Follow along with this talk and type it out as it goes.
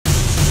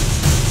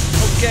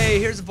Okay,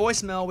 here's a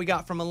voicemail we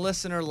got from a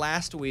listener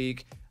last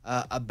week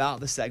about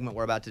the segment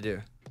we're about to do.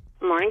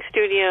 Morning,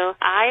 studio.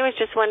 I was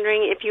just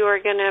wondering if you were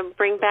going to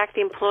bring back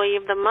the Employee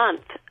of the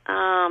Month.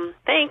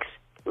 Thanks.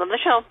 Love the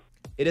show.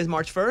 It is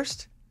March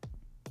 1st.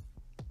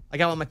 I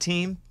got on my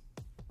team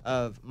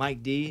of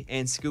Mike D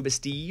and Scuba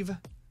Steve.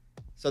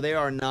 So they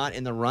are not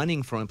in the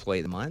running for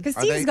Employee of the Month.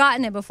 Because Steve's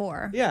gotten it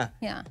before. Yeah.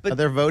 Yeah. But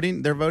they're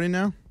voting? They're voting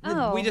now?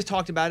 Oh. We just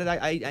talked about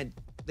it.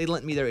 They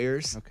lent me their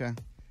ears. Okay.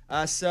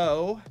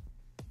 So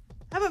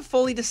I haven't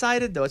fully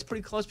decided, though. It's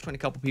pretty close between a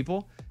couple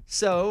people.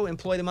 So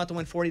Employee of the Month will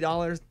win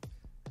 $40,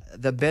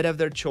 the bid of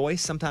their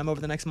choice sometime over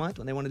the next month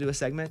when they want to do a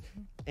segment,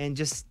 and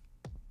just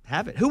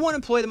have it. Who won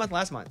Employee of the Month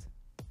last month?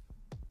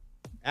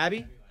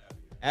 Abby?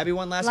 Abby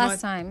won last month?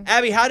 Last time.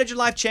 Abby, how did your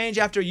life change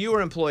after you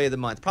were Employee of the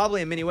Month?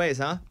 Probably in many ways,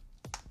 huh?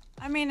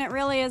 I mean, it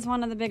really is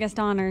one of the biggest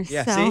honors.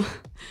 Yeah, so. see?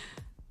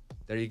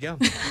 There you go.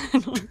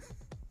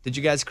 Did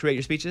you guys create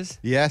your speeches?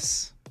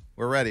 Yes.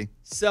 We're ready.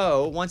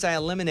 So, once I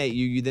eliminate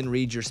you, you then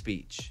read your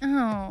speech.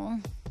 Oh.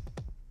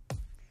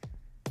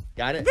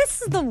 Got it?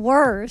 This is the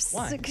worst.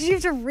 Why? Because you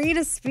have to read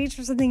a speech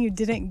for something you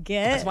didn't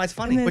get. That's why it's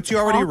funny. But you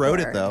already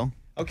wrote it, though.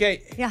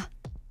 Okay. Yeah.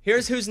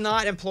 Here's who's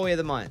not Employee of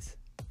the Month.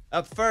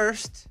 Up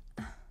first,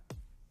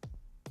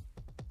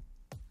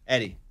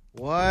 Eddie.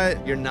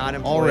 What? You're not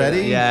Employee.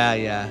 Already?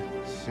 Yeah.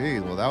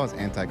 Jeez, well, that was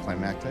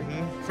anticlimactic.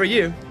 For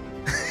you.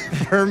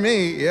 For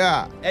me,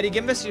 yeah. Eddie,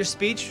 give us your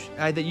speech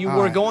that you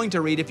were going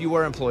to read if you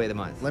were Employee of the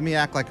Month. Let me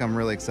act like I'm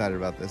really excited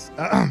about this.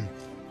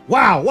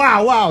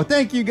 Wow.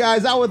 Thank you,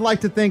 guys. I would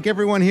like to thank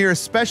everyone here,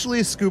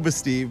 especially Scuba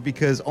Steve,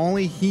 because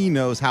only he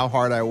knows how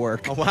hard I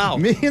work. Oh, wow.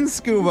 Me and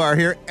Scuba are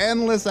here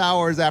endless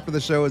hours after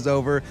the show is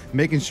over,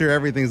 making sure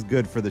everything's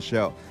good for the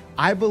show.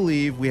 I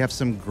believe we have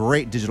some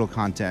great digital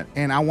content,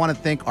 and I want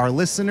to thank our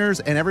listeners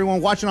and everyone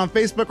watching on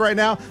Facebook right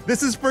now.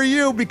 This is for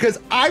you because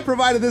I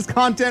provided this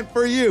content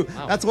for you.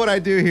 Wow. That's what I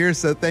do here,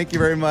 so thank you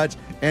very much,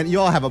 and you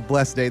all have a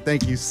blessed day.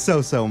 Thank you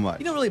so much.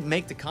 You don't really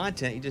make the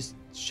content, you just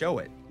show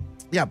it.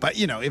 Yeah, but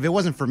if it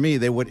wasn't for me,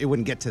 it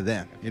wouldn't get to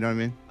them. You know what I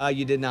mean?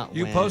 You did not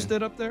You win.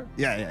 posted up there?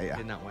 Yeah. You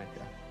did not win.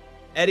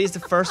 Eddie's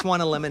the first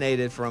one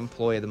eliminated for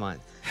Employee of the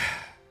Month.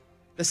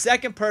 The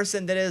second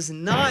person that is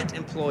not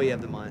Employee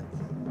of the Month,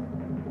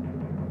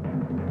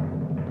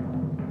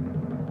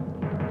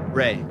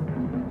 Ray.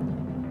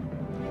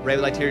 Ray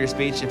would like to hear your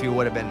speech if you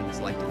would have been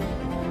selected.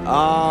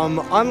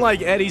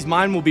 Unlike Eddie's,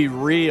 mine will be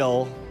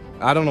real.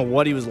 I don't know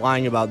what he was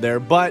lying about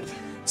there, but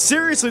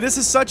seriously, this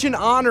is such an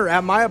honor.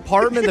 At my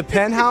apartment, the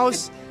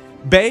penthouse,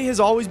 Bay has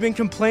always been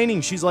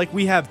complaining. She's like,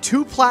 we have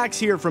 2 plaques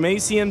here from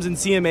ACMs and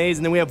CMAs,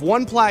 and then we have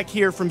 1 plaque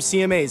here from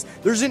CMAs.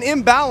 There's an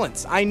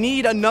imbalance. I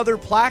need another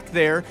plaque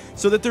there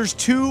so that there's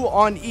 2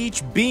 on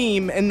each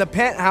beam in the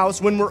penthouse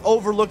when we're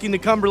overlooking the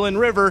Cumberland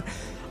River.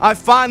 I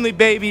finally,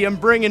 baby, am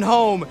bringing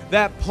home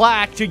that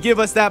plaque to give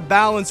us that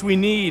balance we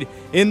need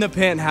in the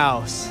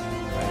penthouse.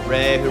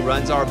 Ray, who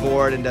runs our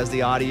board and does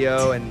the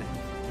audio and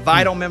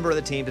vital member of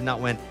the team, did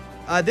not win.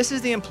 This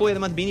is the Employee of the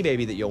Month Beanie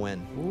Baby that you'll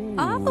win. Ooh.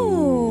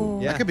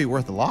 Oh. Yeah. That could be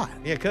worth a lot.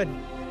 Yeah, it could.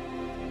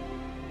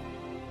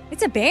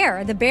 It's a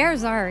bear. The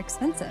bears are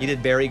expensive. You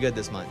did very good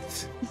this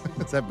month.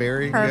 Is that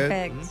very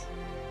Perfect. good?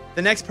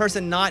 The next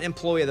person not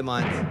Employee of the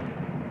Month,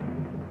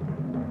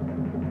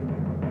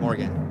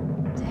 Morgan.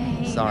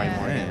 Dang. Sorry,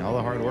 Morgan. Dang, all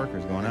the hard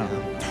workers going out.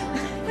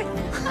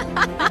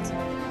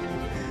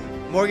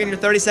 Morgan, your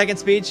 30-second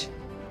speech.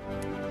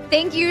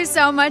 Thank you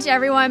so much,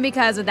 everyone,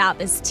 because without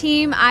this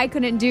team, I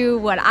couldn't do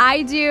what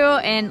I do.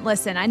 And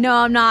listen, I know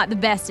I'm not the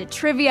best at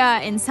trivia,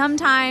 and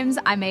sometimes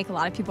I make a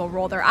lot of people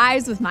roll their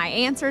eyes with my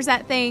answers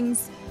at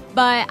things,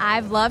 but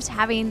I've loved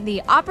having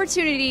the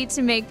opportunity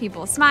to make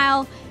people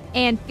smile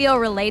and feel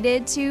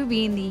related to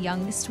being the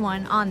youngest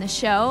one on the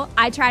show.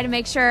 I try to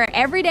make sure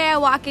every day I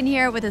walk in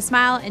here with a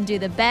smile and do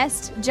the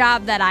best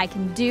job that I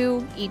can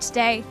do each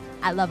day.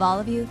 I love all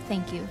of you.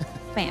 Thank you,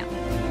 fam.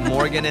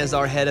 Morgan is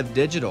our head of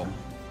digital.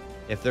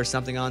 If there's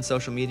something on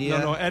social media.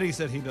 No, Eddie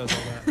said he does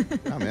all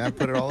that. I mean, I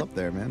put it all up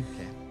there, man.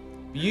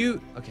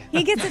 Okay.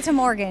 He gets it to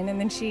Morgan, and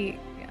then she...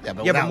 Yeah,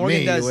 but Yeah, without but Morgan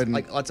me, does you wouldn't.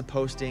 like lots of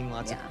posting,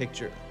 lots of Yeah.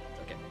 picture.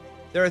 Okay.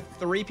 There are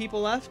 3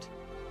 people left.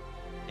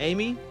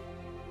 Amy,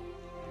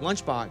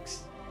 Lunchbox,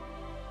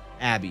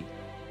 Abby.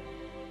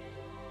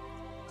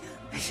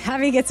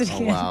 Abby gets it Oh,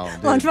 again. wow,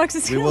 dude. Lunchbox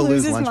is We going will to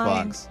lose lose his Lunchbox.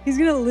 mind. He's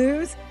going to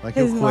lose Like,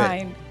 his he'll quit.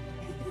 mind.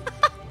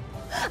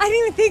 I didn't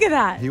even think of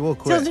that. He will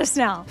quit. Till just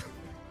now.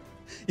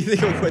 You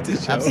think he'll quit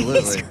this show?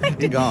 Absolutely.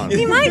 He's gone.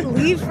 He might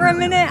leave for a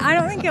minute. I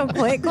don't think he'll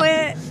quit,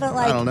 but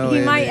like don't know, he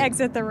might Amy.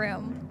 exit the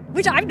room.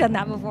 Which I've done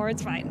that before.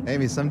 It's fine.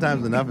 Amy,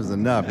 sometimes enough is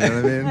enough. You know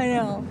what I mean? I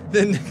know.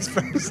 The next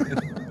person.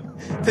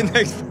 The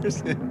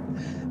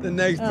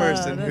next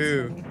person that's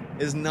who funny.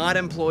 is not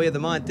Employee of the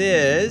Month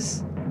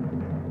is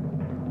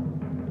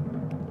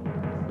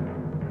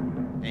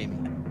Amy.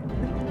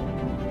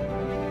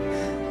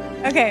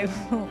 Okay.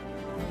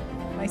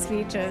 My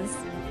speech is,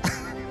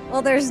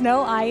 well, there's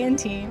no I in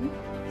team,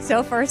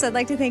 So first, I'd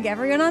like to thank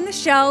everyone on the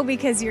show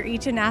because you're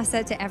each an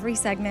asset to every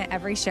segment,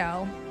 every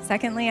show.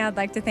 Secondly, I'd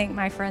like to thank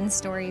my friends'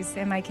 stories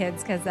and my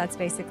kids because that's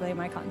basically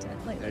my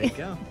content lately. There you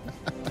go.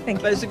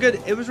 Thank But you.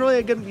 it was really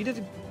a good, you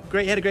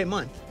had a great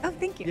month. Oh,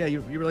 thank you. Yeah,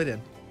 you really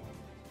did.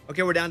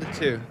 Okay, we're down to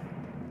 2.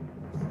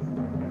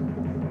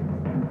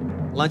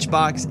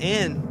 Lunchbox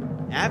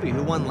and Abby,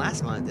 who won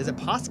last month. Is it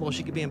possible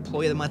she could be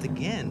Employee of the Month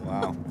again?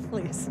 Wow.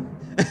 Please.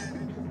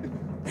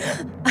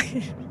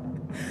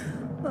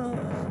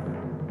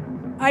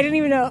 I didn't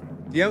even know.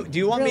 Do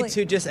you want me Really?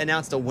 to just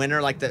announce the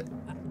winner, like the?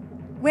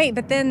 Wait,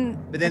 but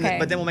then. Okay.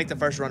 We'll make the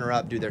first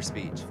runner-up do their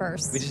speech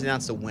First. We just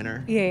announced the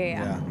winner.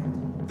 Yeah.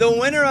 The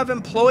winner of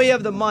Employee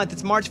of the Month.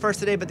 It's March 1st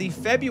today, but the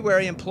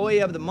February Employee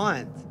of the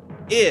Month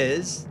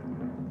is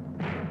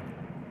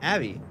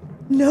Abby.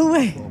 No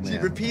way. Oh, She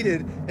man.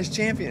 repeated as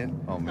champion.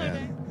 Oh,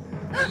 man.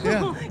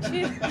 Yeah.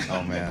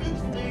 Oh,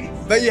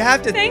 man. But you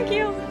have to. Thank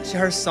you.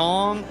 Her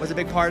song was a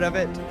big part of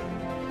it.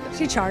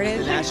 She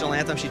charted. The national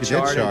anthem. She did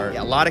charted. chart.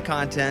 Yeah, a lot of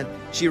content.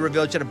 She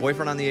revealed she had a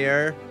boyfriend on the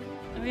air.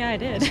 Oh, yeah, I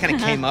did. Just kind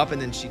of came up and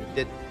then she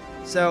did.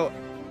 So,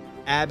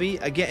 Abby,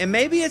 again, and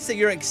maybe it's that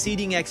you're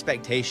exceeding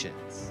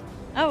expectations.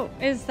 Oh,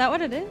 is that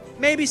what it is?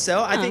 Maybe so.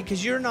 I Huh. think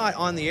because you're not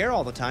on the air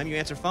all the time, you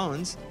answer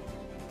phones.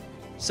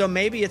 So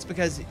maybe it's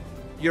because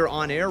your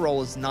on-air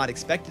role is not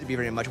expected to be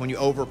very much. When you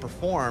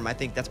overperform, I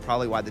think that's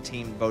probably why the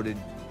team voted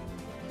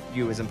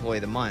you as Employee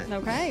of the Month.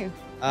 Okay.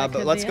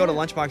 But let's go to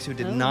lunch. Lunchbox, who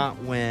did not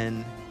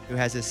win, who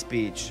has his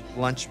speech.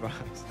 Lunchbox.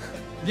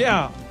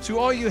 Yeah, to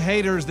all you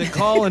haters that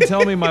call and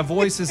tell me my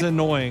voice is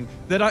annoying,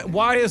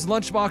 why is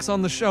Lunchbox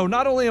on the show?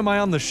 Not only am I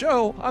on the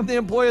show, I'm the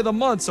Employee of the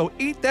Month, so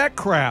eat that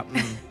crap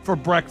for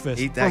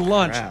breakfast, Eat for that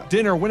lunch, crap.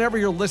 dinner, whenever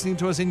you're listening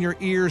to us in your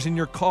ears, in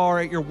your car,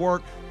 at your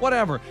work,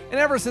 whatever. And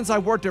ever since I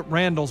worked at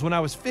Randall's when I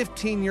was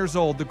 15 years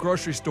old, the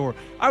grocery store,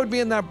 I would be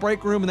in that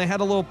break room and they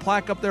had a little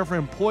plaque up there for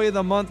Employee of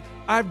the Month.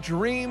 I've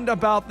dreamed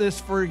about this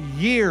for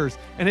years,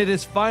 and it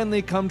has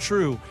finally come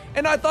true.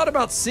 And I thought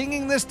about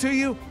singing this to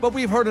you, but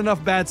we've heard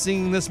enough bad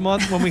singing this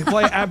month when we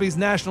play Abby's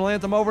national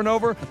anthem over and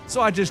over,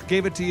 so I just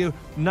gave it to you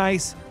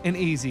nice and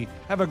easy.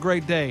 Have a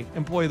great day.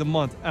 Employee of the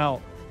Month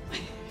out.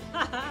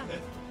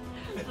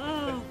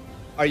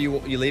 Are you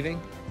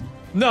leaving?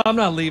 No, I'm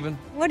not leaving.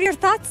 What are your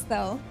thoughts,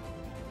 though?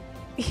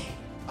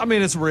 I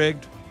mean, it's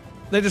rigged.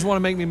 They just want to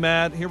make me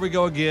mad. Here we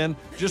go again.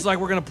 Just like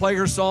we're going to play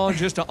her song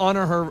just to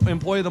honor her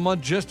Employee of the Month,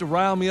 just to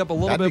rile me up a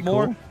little That'd bit be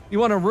more. cool. You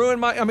want to ruin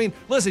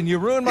listen, you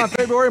ruined my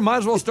February. Might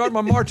as well start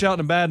my March out in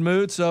a bad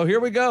mood. So here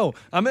we go.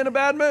 I'm in a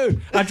bad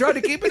mood. I tried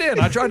to keep it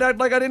in. I tried to act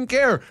like I didn't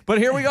care. But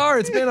here we are.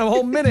 It's been a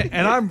whole minute,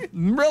 and I'm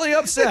really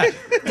upset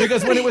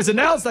because when it was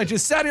announced, I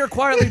just sat here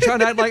quietly trying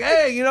to act like,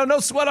 hey,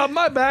 no sweat off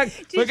my back.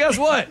 But guess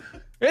what?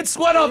 It's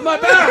sweat off my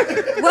back.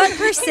 What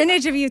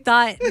percentage of you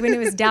thought when it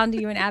was down to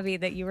you and Abby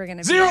that you were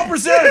going to be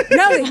 0%.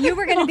 No, that you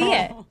were going to be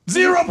it.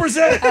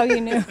 0%. Oh,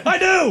 you knew. I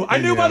knew. I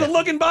knew by the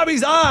look in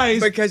Bobby's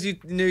eyes. Because you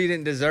knew you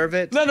didn't deserve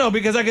it? No,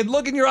 because I could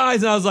look in your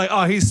eyes and I was like,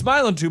 oh, he's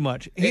smiling too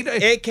much.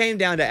 It came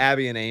down to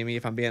Abby and Amy,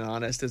 if I'm being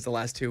honest, is the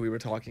last two we were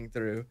talking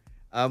through.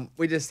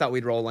 We just thought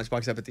we'd roll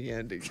Lunchbox up at the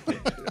end.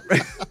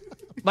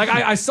 Like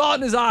I saw it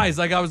in his eyes.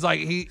 Like I was like,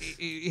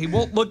 he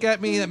won't look at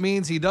me. That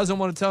means he doesn't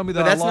want to tell me that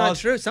But that's I not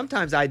lost. true.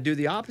 Sometimes I do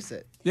the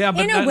opposite. Yeah,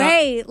 but In a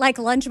way, like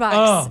Lunchbox.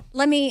 Oh.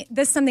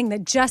 This is something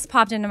that just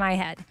popped into my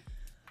head.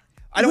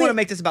 I don't want to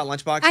make this about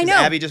Lunchbox I because know.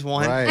 Abby just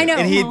won. Right. I know.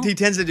 And he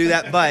tends to do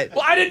that, but...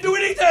 Well, I didn't do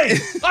anything.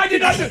 I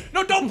did not do.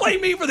 No, don't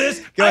blame me for this.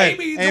 Go ahead.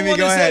 Amy, Amy,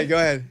 go ahead. Go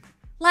ahead.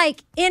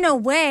 Like, in a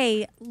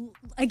way,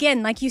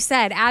 again, like you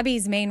said,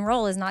 Abby's main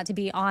role is not to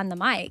be on the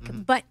mic,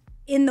 but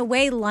in the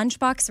way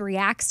Lunchbox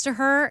reacts to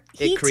her,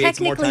 he creates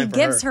more technically time for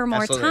gives her. her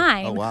more Absolutely.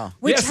 time. Oh, wow.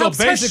 Which Yeah, so helps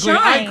basically, her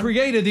I shine.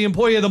 created the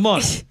Employee of the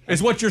Month,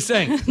 is what you're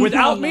saying.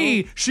 Without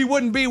me, she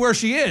wouldn't be where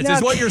she is,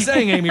 is what you're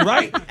saying, Amy,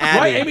 right?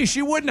 Right, Amy?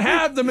 She wouldn't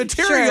have the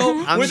material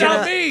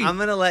without me. I'm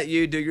going to let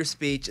you do your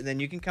speech, and then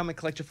you can come and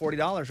collect your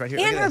 $40 right here.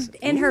 Look at this.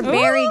 And her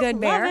very good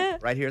Love bear.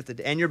 it. Right here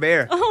and your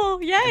bear. Oh,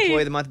 yay.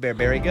 Employee of the Month bear.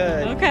 Very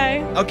good.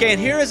 Okay. Okay,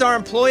 and here is our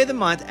Employee of the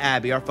Month,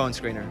 Abby, our phone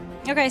screener.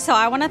 Okay, so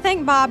I want to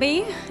thank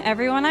Bobby,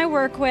 everyone I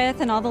work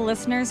with, and all the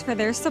listeners for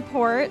their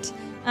support.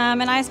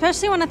 And I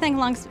especially want to thank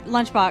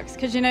Lunchbox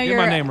because Get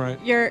my name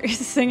right. Your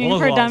Singing Well,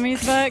 for lost.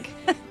 Dummies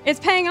book. It's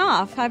paying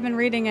off. I've been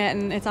reading it,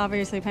 and it's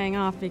obviously paying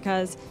off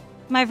because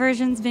my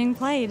version's being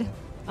played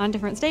on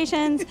different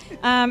stations.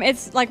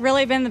 It's like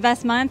really been the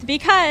best month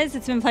because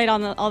it's been played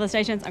on all the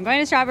stations. I'm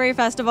going to Strawberry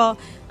Festival,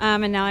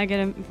 and now I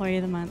get an Employee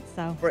of the Month.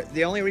 So We're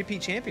the only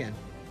repeat champion.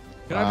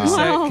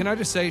 Can I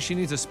just say she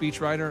needs a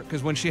speechwriter?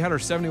 Because when she had her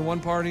 71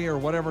 party or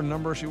whatever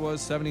number she was,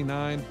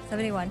 79,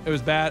 71. it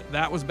was bad.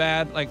 That was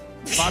bad. Like,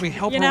 Bobby,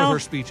 help you her know, with her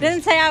speeches.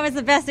 didn't say I was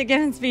the best at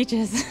giving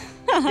speeches.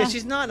 Yeah,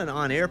 she's not an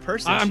on-air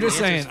person. I'm She just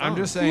saying. answers I'm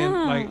just phones. saying.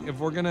 Yeah. Like, if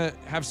we're gonna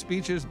have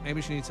speeches,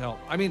 maybe she needs help.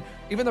 I mean,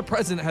 even the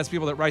president has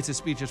people that writes his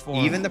speeches for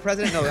him. Even the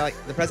president? No, like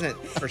the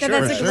president for So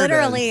sure. that's sure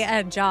literally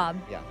a job.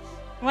 Yeah.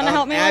 Want to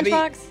help me, Abby-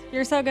 Lunchbox?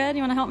 You're so good.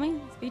 You want to help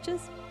me? Speeches?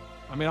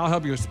 I mean, I'll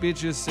help you with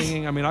speeches,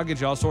 singing. I mean, I'll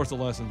get you all sorts of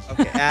lessons.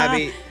 Okay,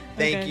 Abby,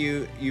 thank Okay.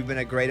 you. You've been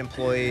a great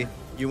employee.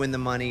 You win the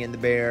money and the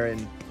bear,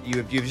 and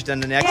You've just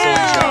done an excellent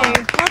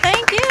job. Well,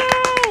 thank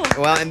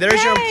you. Well, and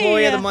there's your Yay.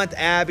 Employee of the Month,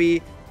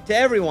 Abby. To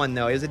everyone,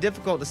 though, it was a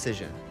difficult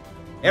decision.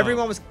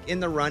 Everyone was in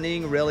the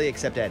running, really,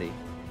 except Eddie.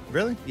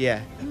 Really?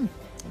 Yeah.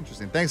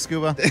 Interesting. Thanks,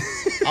 Scuba.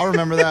 I'll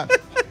remember that.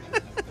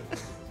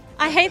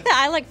 I hate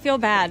that I feel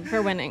bad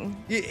for winning.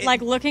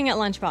 Looking at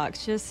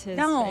Lunchbox, just his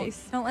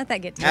face. Don't let that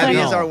get to you. Abby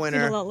is our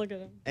winner. Look at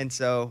him. And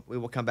so we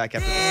will come back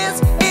after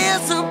this.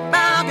 It's a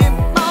Bobby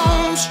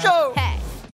Bones show.